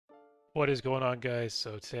What is going on, guys?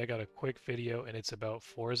 So today I got a quick video and it's about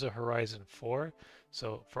Forza Horizon 4.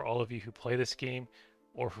 So for all of you who play this game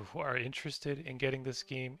or who are interested in getting this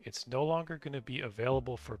game, it's no longer going to be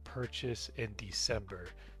available for purchase in December.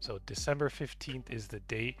 So December 15th is the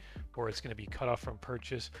date where it's going to be cut off from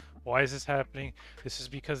purchase. Why is this happening? This is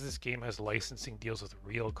because this game has licensing deals with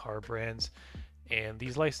real car brands, and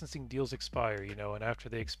these licensing deals expire, and after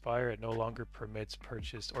they expire, it no longer permits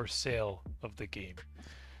purchase or sale of the game.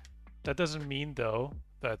 That doesn't mean, though,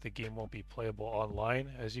 that the game won't be playable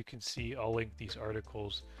online. As you can see, I'll link these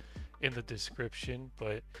articles in the description,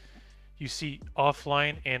 but you see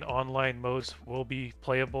offline and online modes will be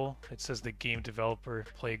playable. It says the game developer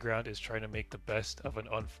Playground is trying to make the best of an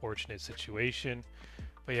unfortunate situation.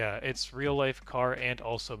 But yeah, it's real life car and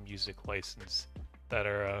also music license that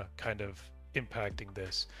are kind of impacting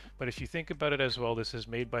this. But if you think about it as well, this is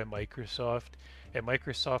made by Microsoft, and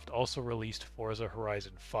Microsoft also released Forza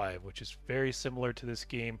Horizon 5, which is very similar to this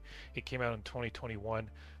game. It came out in 2021.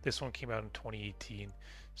 This one came out in 2018.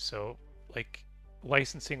 So, like,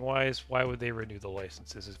 licensing wise, why would they renew the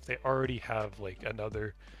licenses if they already have like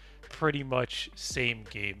another pretty much same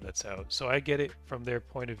game that's out? So I get it from their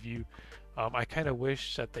point of view. I kind of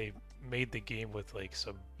wish that they made the game with like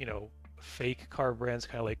some, fake car brands,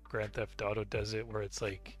 kind of like Grand Theft Auto does it, where it's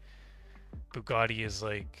like Bugatti is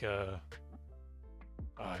like, oh,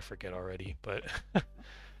 I forget already, but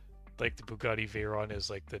like the Bugatti Veyron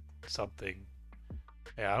is like the something.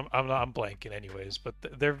 Yeah, I'm blanking anyways, but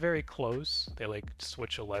they're very close. They like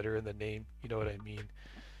switch a letter in the name, you know what I mean?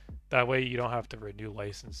 That way you don't have to renew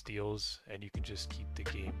license deals and you can just keep the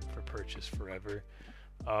game for purchase forever.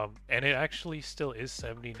 And it actually still is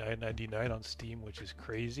 $79.99 on Steam, which is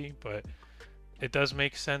crazy, but it does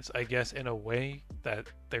make sense, I guess, in a way that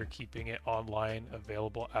they're keeping it online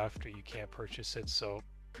available after you can't purchase it. So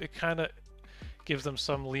it kind of gives them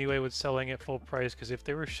some leeway with selling it full price, because if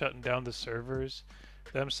they were shutting down the servers,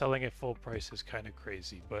 them selling it full price is kind of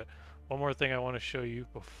crazy. But one more thing I want to show you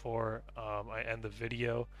before I end the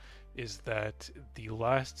video is that the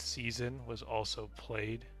last season was also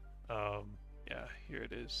played. Yeah, here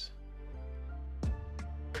it is.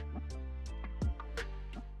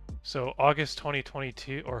 So August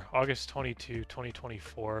 2022 or August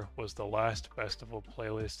 2024 was the last festival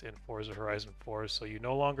playlist in Forza Horizon 4. So you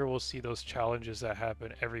no longer will see those challenges that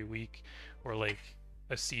happen every week where like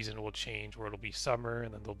a season will change, where it'll be summer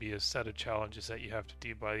and then there'll be a set of challenges that you have to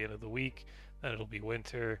do by the end of the week. Then it'll be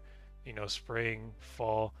winter, spring,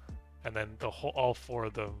 fall, and then all four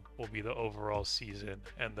of them will be the overall season,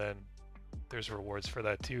 and then there's rewards for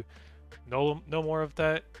that too. No more of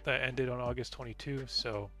that. That ended on August 22,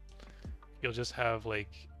 so you'll just have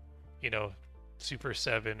like, you know, Super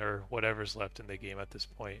 7 or whatever's left in the game at this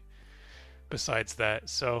point besides that.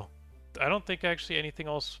 So I don't think actually anything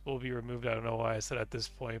else will be removed. I don't know why I said at this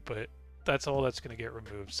point, but that's all that's going to get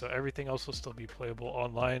removed. So everything else will still be playable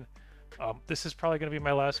online. This is probably going to be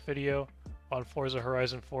my last video on Forza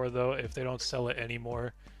Horizon 4 though, if they don't sell it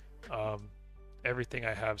anymore. Everything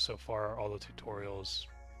I have so far are all the tutorials.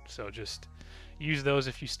 So just use those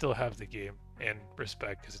if you still have the game, and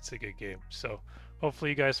respect, because it's a good game. So hopefully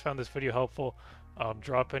you guys found this video helpful.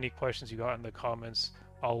 Drop any questions you got in the comments.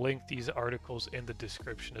 I'll link these articles in the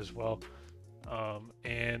description as well.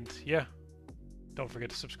 And yeah, don't forget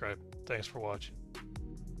to subscribe. Thanks for watching.